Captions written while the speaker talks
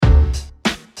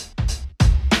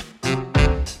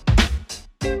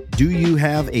Do you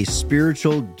have a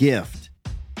spiritual gift?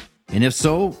 And if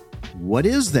so, what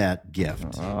is that gift?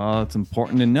 It's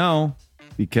important to know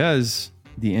because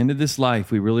at the end of this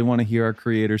life, we really want to hear our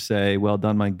Creator say, well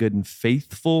done, my good and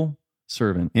faithful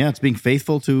servant. Yeah, it's being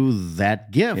faithful to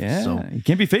that gift. Yeah, So, you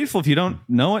can't be faithful if you don't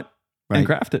know it and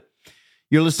craft it.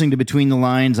 you're listening to Between the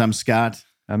Lines. I'm Scott.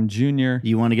 I'm Junior.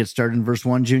 You want to get started in verse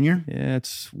 1, Junior? Yeah,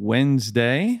 it's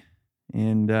Wednesday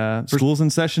and school's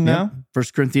in session now. 1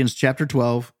 Corinthians chapter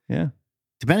 12. Yeah.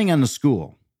 Depending on the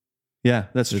school. Yeah,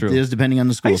 that's true. It is depending on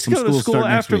the school. I used to go to schools school start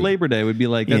next after week. Labor Day would be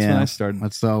like, that's when I started.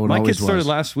 That's how it My always kids started was.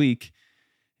 last week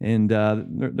and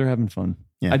they're having fun.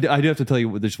 Yeah. I do have to tell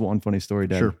you there's one funny story,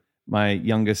 Dad. Sure. My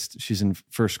youngest, she's in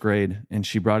first grade and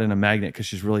she brought in a magnet because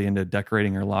she's really into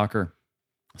decorating her locker.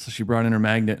 So she brought in her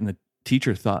magnet and the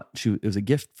teacher thought it was a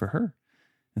gift for her.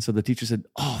 And so the teacher said,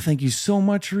 "Oh, thank you so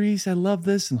much, Reese. I love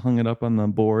this," and hung it up on the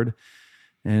board.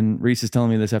 And Reese is telling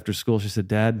me this after school. She said,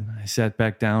 "Dad, I sat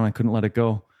back down. I couldn't let it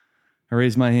go. I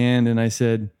raised my hand and I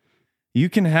said, 'You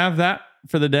can have that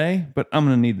for the day, but I'm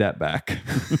going to need that back.'"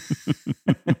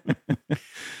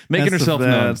 Making herself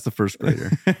known. That's the first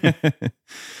grader.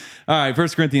 All right, 1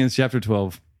 Corinthians chapter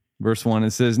 12, verse 1.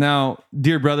 It says, "Now,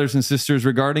 dear brothers and sisters,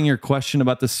 regarding your question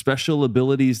about the special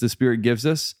abilities the Spirit gives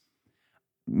us,"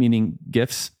 meaning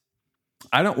gifts,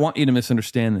 "I don't want you to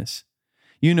misunderstand this.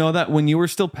 You know that when you were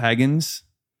still pagans,"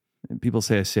 and people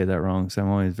say I say that wrong, so I'm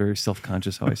always very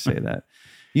self-conscious how I say that.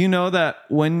 "You know that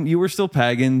when you were still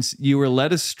pagans, you were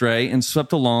led astray and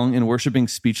swept along in worshiping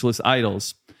speechless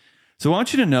idols. So I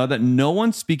want you to know that no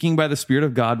one speaking by the Spirit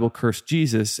of God will curse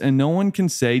Jesus, and no one can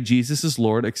say Jesus is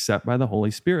Lord except by the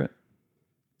Holy Spirit."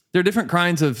 There are different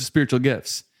kinds of spiritual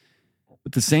gifts,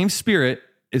 but the same Spirit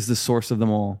is the source of them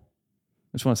all.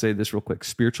 I just want to say this real quick.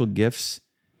 Spiritual gifts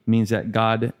means that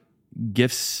God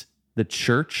gifts the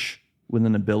church with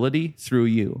an ability through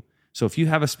you. So if you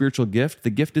have a spiritual gift, the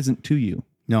gift isn't to you.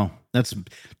 No, that's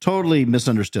totally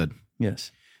misunderstood.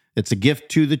 Yes. It's a gift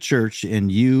to the church,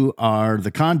 and you are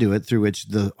the conduit through which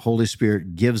the Holy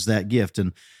Spirit gives that gift.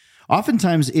 And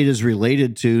oftentimes it is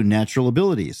related to natural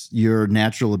abilities. Your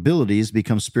natural abilities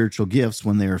become spiritual gifts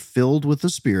when they are filled with the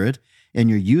Spirit and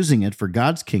you're using it for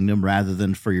God's kingdom rather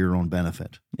than for your own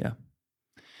benefit. Yeah.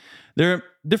 There are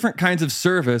different kinds of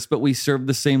service, but we serve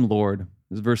the same Lord.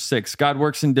 This is verse 6. God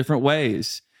works in different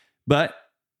ways, but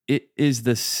it is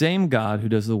the same God who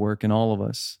does the work in all of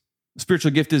us. A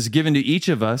spiritual gift is given to each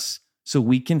of us so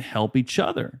we can help each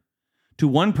other. To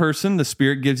one person, the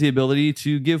Spirit gives the ability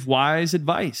to give wise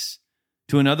advice.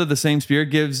 To another, the same Spirit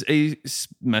gives a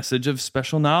message of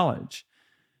special knowledge.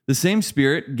 The same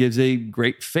Spirit gives a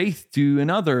great faith to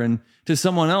another, and to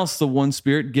someone else, the one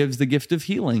Spirit gives the gift of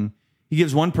healing. He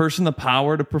gives one person the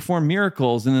power to perform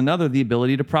miracles and another the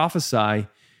ability to prophesy.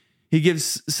 He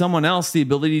gives someone else the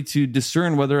ability to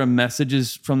discern whether a message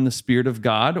is from the Spirit of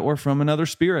God or from another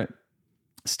spirit.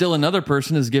 Still another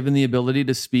person is given the ability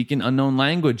to speak in unknown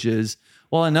languages,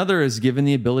 while another is given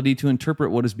the ability to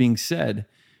interpret what is being said.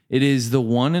 It is the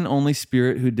one and only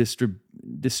Spirit who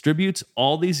distributes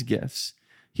all these gifts.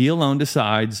 He alone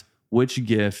decides which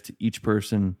gift each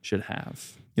person should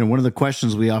have. You know, one of the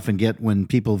questions we often get when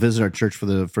people visit our church for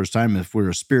the first time, if we're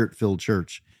a Spirit-filled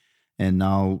church, and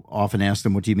I'll often ask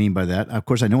them, "What do you mean by that?" Of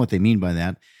course, I know what they mean by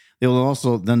that.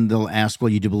 They'll ask,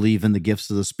 "Well, you do believe in the gifts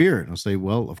of the Spirit?" I'll say,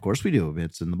 "Well, of course we do.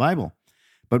 It's in the Bible."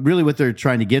 But really what they're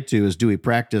trying to get to is, do we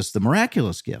practice the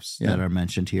miraculous gifts that are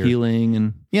mentioned here? Healing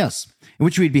and... Yes,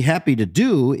 which we'd be happy to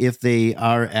do if they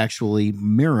are actually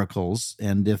miracles,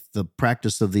 and if the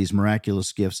practice of these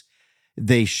miraculous gifts,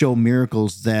 they show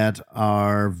miracles that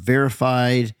are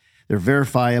verified, they're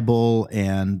verifiable,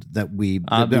 and that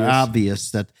they're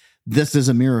obvious that this is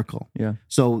a miracle. Yeah.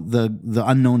 So the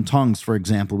unknown tongues, for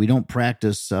example, we don't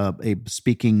practice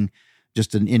speaking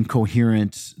just an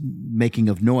incoherent making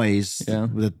of noise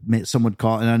that some would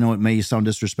call, and I know it may sound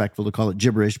disrespectful to call it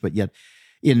gibberish, but yet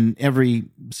in every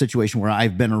situation where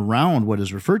I've been around what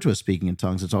is referred to as speaking in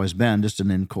tongues, it's always been just an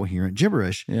incoherent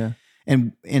gibberish. Yeah.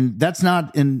 And that's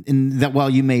not in that, while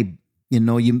you may,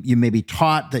 you may be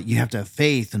taught that you have to have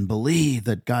faith and believe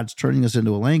that God's turning us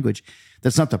into a language.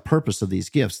 That's not the purpose of these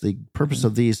gifts. The purpose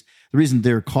of these, the reason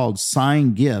they're called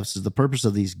sign gifts, is the purpose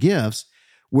of these gifts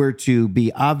were to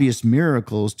be obvious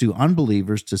miracles to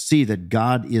unbelievers to see that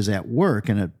God is at work,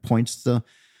 and it points the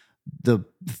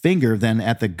finger then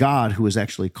at the God who is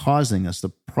actually causing us. The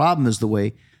problem is the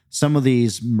way some of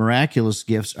these miraculous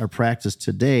gifts are practiced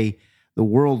today. The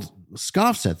world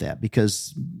scoffs at that,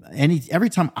 because every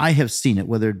time I have seen it,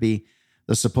 whether it be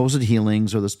the supposed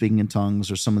healings or the speaking in tongues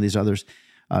or some of these others,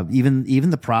 even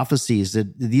the prophecies,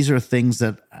 that these are things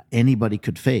that anybody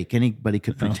could fake, anybody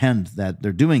could pretend that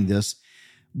they're doing this.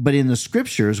 But in the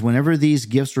scriptures, whenever these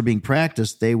gifts were being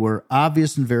practiced, they were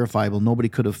obvious and verifiable. Nobody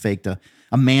could have faked a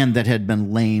man that had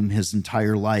been lame his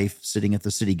entire life sitting at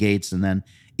the city gates and then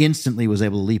instantly was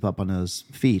able to leap up on his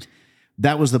feet.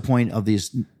 That was the point of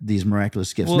these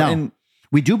miraculous gifts. Well, now,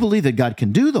 we do believe that God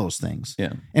can do those things.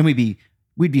 Yeah. And we'd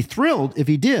be thrilled if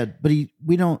he did, but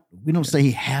we don't say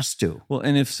he has to. Well,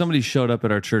 and if somebody showed up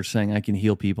at our church saying I can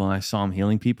heal people and I saw him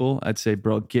healing people, I'd say,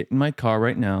 bro, get in my car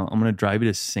right now. I'm going to drive you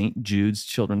to St. Jude's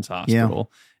Children's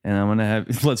Hospital and I'm going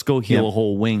to let's go heal a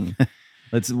whole wing.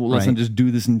 Let's not just do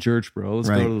this in church, bro. Let's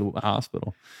go to the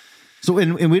hospital. So,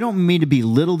 and we don't mean to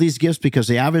belittle these gifts because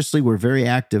they obviously were very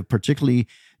active, particularly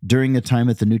during the time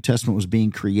that the New Testament was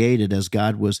being created, as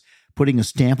God was putting a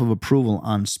stamp of approval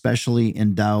on specially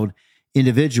endowed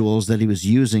individuals that he was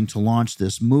using to launch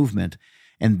this movement.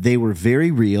 And they were very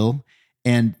real.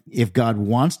 And if God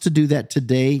wants to do that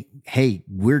today, hey,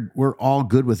 we're all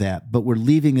good with that, but we're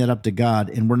leaving that up to God.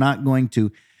 And we're not going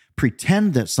to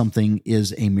pretend that something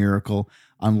is a miracle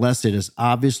unless it is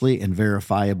obviously and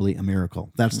verifiably a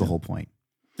miracle. That's the whole point.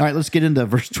 All right, let's get into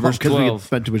verse 12 because we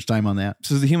spent too much time on that.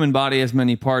 So the human body has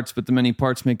many parts, but the many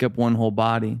parts make up one whole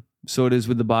body. So it is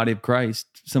with the body of Christ.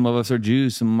 Some of us are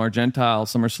Jews, some are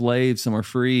Gentiles, some are slaves, some are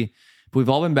free. But we've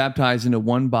all been baptized into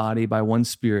one body by one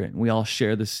Spirit, and we all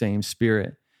share the same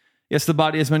Spirit. Yes, the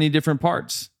body has many different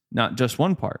parts, not just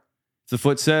one part. If the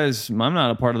foot says, I'm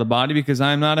not a part of the body because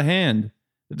I am not a hand,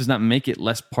 it does not make it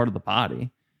less part of the body.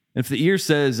 If the ear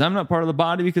says, I'm not part of the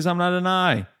body because I'm not an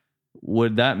eye,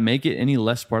 would that make it any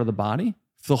less part of the body?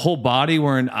 If the whole body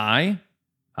were an eye,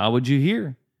 how would you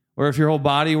hear? Or if your whole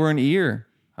body were an ear,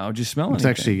 how would you smell anything?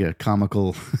 It's actually a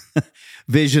comical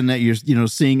vision that you're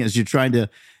seeing as you're trying to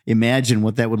imagine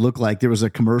what that would look like. There was a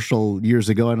commercial years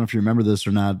ago. I don't know if you remember this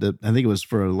or not. I think it was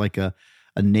for like a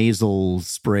nasal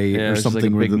spray or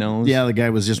something. Like a big nose. Yeah, the guy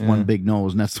was just one big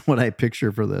nose, and that's what I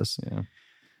picture for this. Yeah. All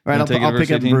right, I'll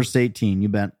pick up verse 18. You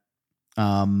bet.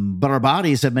 But our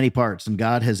bodies have many parts, and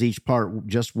God has each part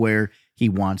just where he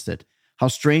wants it. How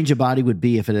strange a body would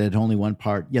be if it had only one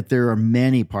part, yet there are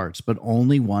many parts, but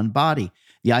only one body.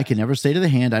 The eye can never say to the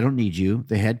hand, I don't need you.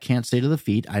 The head can't say to the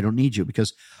feet, I don't need you,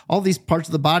 because all these parts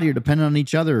of the body are dependent on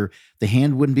each other. The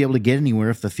hand wouldn't be able to get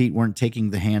anywhere if the feet weren't taking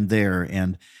the hand there,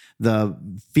 and the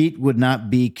feet would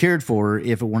not be cared for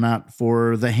if it were not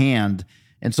for the hand.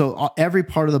 And so every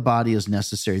part of the body is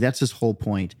necessary. That's his whole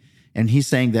point. And he's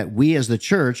saying that we as the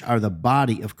church are the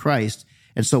body of Christ.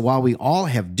 And so while we all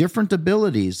have different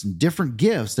abilities and different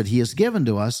gifts that he has given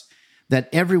to us, that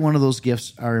every one of those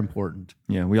gifts are important.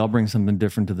 Yeah, we all bring something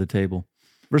different to the table.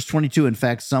 Verse 22, in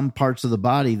fact, some parts of the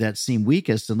body that seem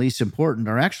weakest and least important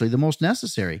are actually the most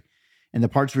necessary. And the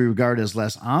parts we regard as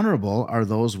less honorable are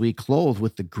those we clothe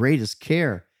with the greatest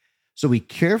care. So we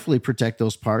carefully protect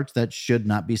those parts that should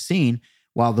not be seen,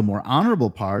 while the more honorable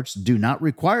parts do not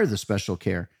require the special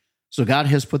care. So God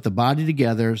has put the body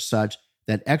together such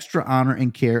that extra honor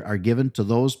and care are given to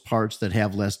those parts that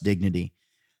have less dignity.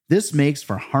 This makes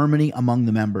for harmony among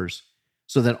the members,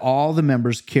 so that all the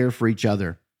members care for each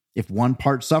other. If one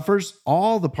part suffers,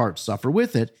 all the parts suffer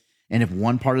with it. And if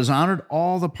one part is honored,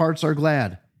 all the parts are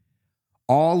glad.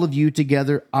 All of you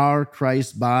together are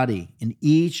Christ's body, and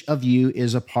each of you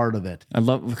is a part of it.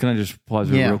 Can I just pause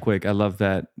here real quick? I love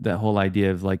that whole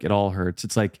idea of like it all hurts.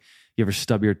 It's like you ever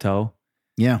stub your toe?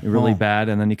 Yeah. Really bad.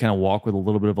 And then you kind of walk with a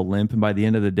little bit of a limp. And by the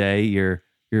end of the day, your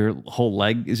whole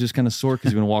leg is just kind of sore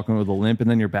because you've been walking with a limp. And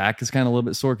then your back is kind of a little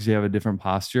bit sore because you have a different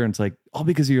posture. And it's like all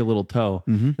because of your little toe.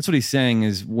 Mm-hmm. That's what he's saying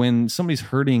is when somebody's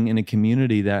hurting in a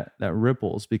community that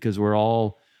ripples because we're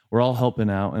all helping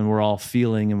out and we're all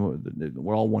feeling and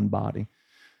we're all one body.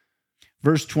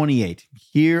 Verse 28,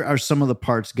 here are some of the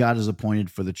parts God has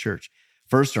appointed for the church.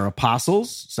 First are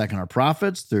apostles, second are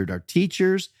prophets, third are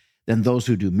teachers, then those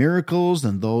who do miracles,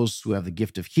 then those who have the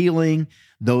gift of healing,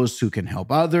 those who can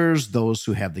help others, those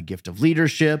who have the gift of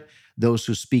leadership, those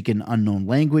who speak in unknown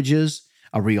languages.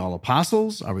 Are we all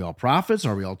apostles? Are we all prophets?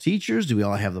 Are we all teachers? Do we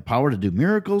all have the power to do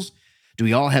miracles? Do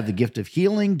we all have the gift of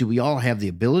healing? Do we all have the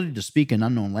ability to speak in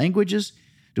unknown languages?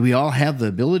 Do we all have the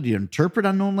ability to interpret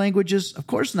unknown languages? Of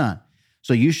course not.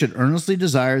 So you should earnestly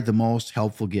desire the most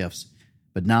helpful gifts.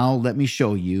 But now let me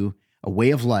show you a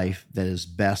way of life that is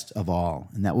best of all.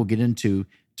 And that we'll get into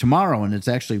tomorrow. And it's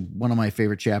actually one of my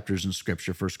favorite chapters in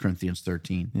Scripture, 1 Corinthians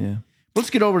 13. Yeah.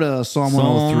 Let's get over to Psalm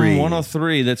 103. Psalm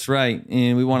 103, that's right.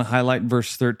 And we want to highlight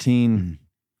verse 13.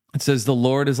 It says, the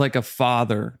Lord is like a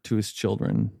father to his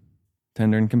children,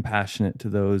 tender and compassionate to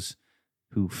those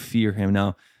who fear him.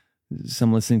 Now,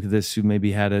 some listening to this who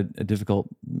maybe had a difficult,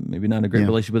 maybe not a great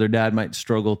relationship with their dad might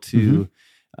struggle to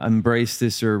embrace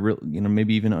this or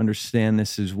maybe even understand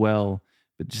this as well.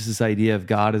 but just this idea of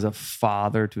God as a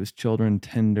father to his children,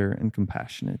 tender and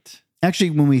compassionate. Actually,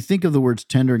 when we think of the words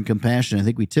tender and compassionate, I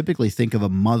think we typically think of a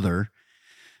mother.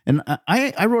 And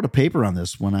I wrote a paper on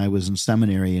this when I was in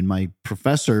seminary, and my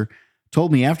professor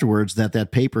told me afterwards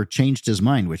that paper changed his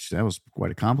mind, which that was quite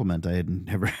a compliment. I had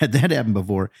never had that happen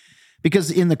before.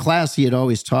 Because in the class, he had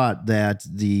always taught that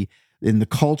in the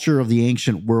culture of the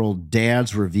ancient world,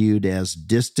 dads were viewed as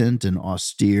distant and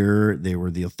austere. They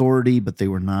were the authority, but they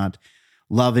were not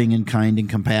loving and kind and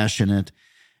compassionate.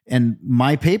 And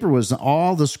my paper was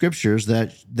all the scriptures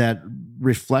that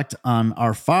reflect on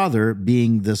our Father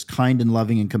being this kind and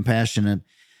loving and compassionate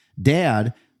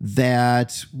dad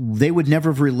that they would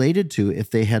never have related to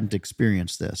if they hadn't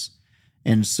experienced this.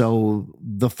 And so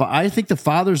I think the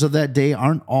fathers of that day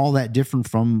aren't all that different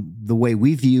from the way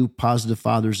we view positive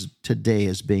fathers today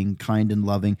as being kind and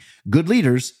loving, good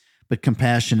leaders, but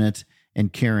compassionate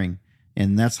and caring.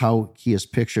 And that's how he is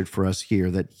pictured for us here,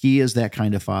 that he is that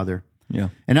kind of father. Yeah.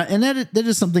 And that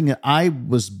is something that I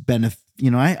was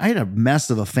I had a mess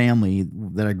of a family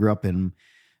that I grew up in.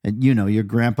 And, your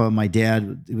grandpa, my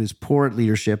dad, it was poor at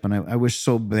leadership. And I wish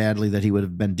so badly that he would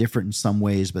have been different in some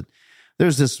ways. But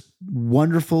there's this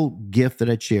wonderful gift that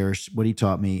I cherish, what he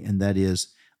taught me, and that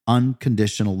is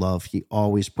unconditional love. He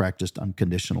always practiced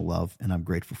unconditional love, and I'm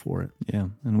grateful for it. Yeah.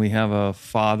 And we have a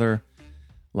father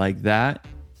like that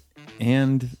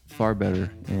and far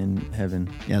better in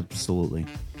heaven. Yeah, absolutely.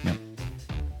 Yep.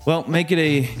 Well, make it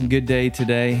a good day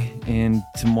today. And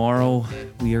tomorrow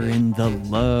we are in the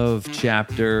love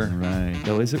chapter. Right.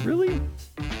 So is it really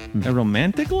a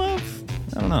romantic love?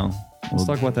 I don't know. Let's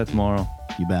talk about that tomorrow.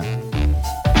 You bet.